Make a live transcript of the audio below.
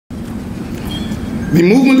The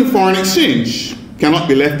movement of foreign exchange cannot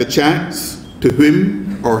be left to chance, to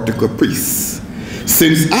whim, or to caprice,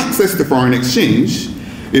 since access to foreign exchange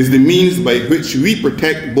is the means by which we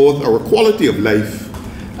protect both our quality of life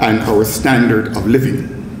and our standard of living.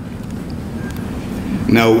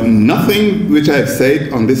 Now, nothing which I have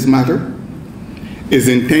said on this matter is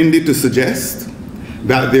intended to suggest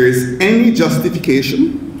that there is any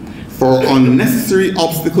justification for unnecessary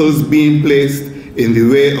obstacles being placed in the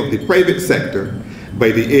way of the private sector by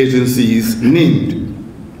the agencies named.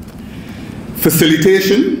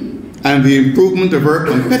 Facilitation and the improvement of our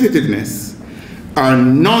competitiveness are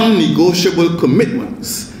non-negotiable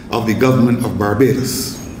commitments of the government of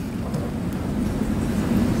Barbados.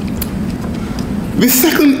 The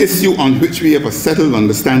second issue on which we have a settled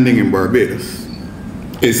understanding in Barbados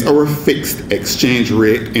is our fixed exchange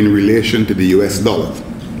rate in relation to the US dollar.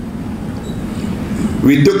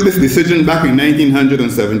 We took this decision back in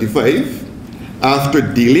 1975 after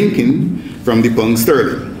delinking from the pound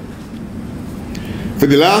sterling. For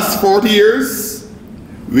the last 40 years,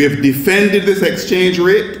 we have defended this exchange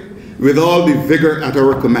rate with all the vigor at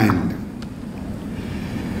our command.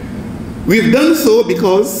 We've done so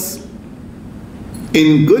because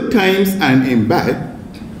in good times and in bad,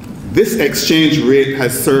 this exchange rate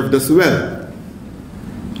has served us well.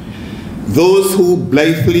 Those who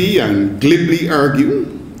blithely and glibly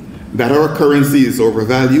argue that our currency is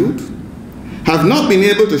overvalued have not been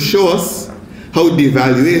able to show us how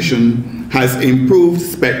devaluation has improved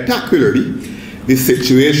spectacularly the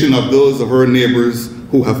situation of those of our neighbors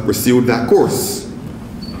who have pursued that course.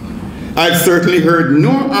 I've certainly heard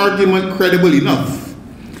no argument credible enough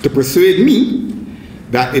to persuade me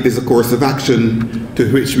that it is a course of action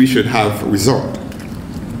to which we should have resort.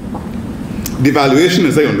 Devaluation,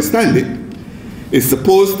 as I understand it, is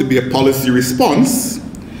supposed to be a policy response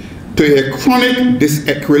to a chronic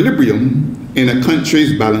disequilibrium in a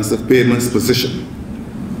country's balance of payments position.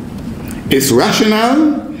 Its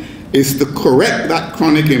rationale is to correct that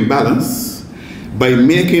chronic imbalance by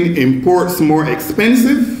making imports more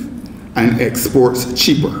expensive and exports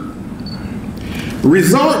cheaper.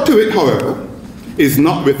 Resort to it, however, is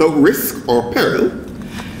not without risk or peril,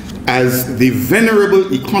 as the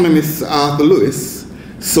venerable economist Arthur Lewis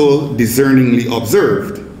so discerningly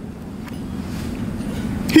observed.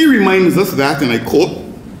 He reminds us that, and I quote,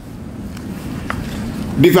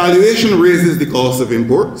 "Devaluation raises the cost of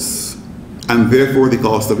imports and therefore the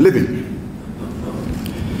cost of living.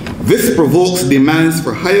 This provokes demands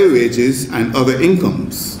for higher wages and other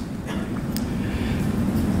incomes.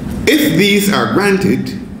 If these are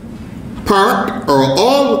granted, part or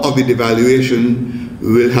all of the devaluation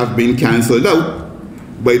will have been cancelled out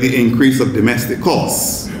by the increase of domestic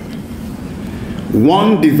costs.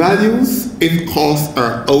 One devalues if costs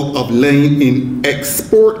are out of line in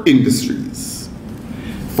export industries.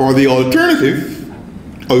 For the alternative,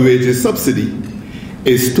 a wages subsidy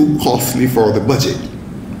is too costly for the budget.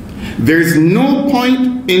 There is no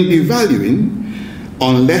point in devaluing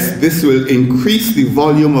unless this will increase the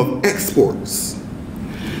volume of exports.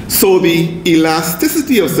 So the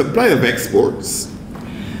elasticity of supply of exports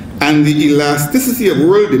and the elasticity of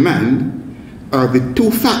world demand are the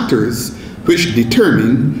two factors which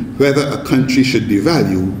determine whether a country should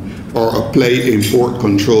devalue or apply import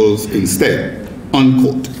controls instead,"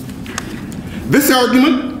 unquote. This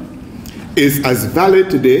argument is as valid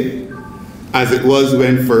today as it was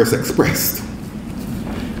when first expressed.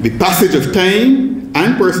 The passage of time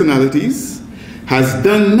and personalities has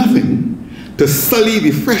done nothing to sully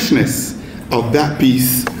the freshness of that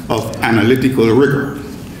piece of analytical rigor.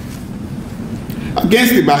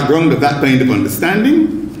 Against the background of that kind of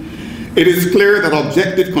understanding, it is clear that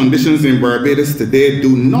objective conditions in Barbados today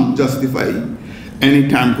do not justify any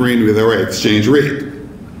tampering with our exchange rate.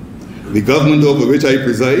 The government over which I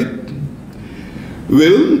preside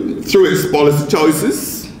will, through its policy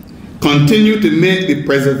choices, continue to make the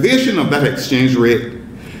preservation of that exchange rate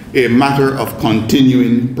a matter of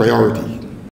continuing priority.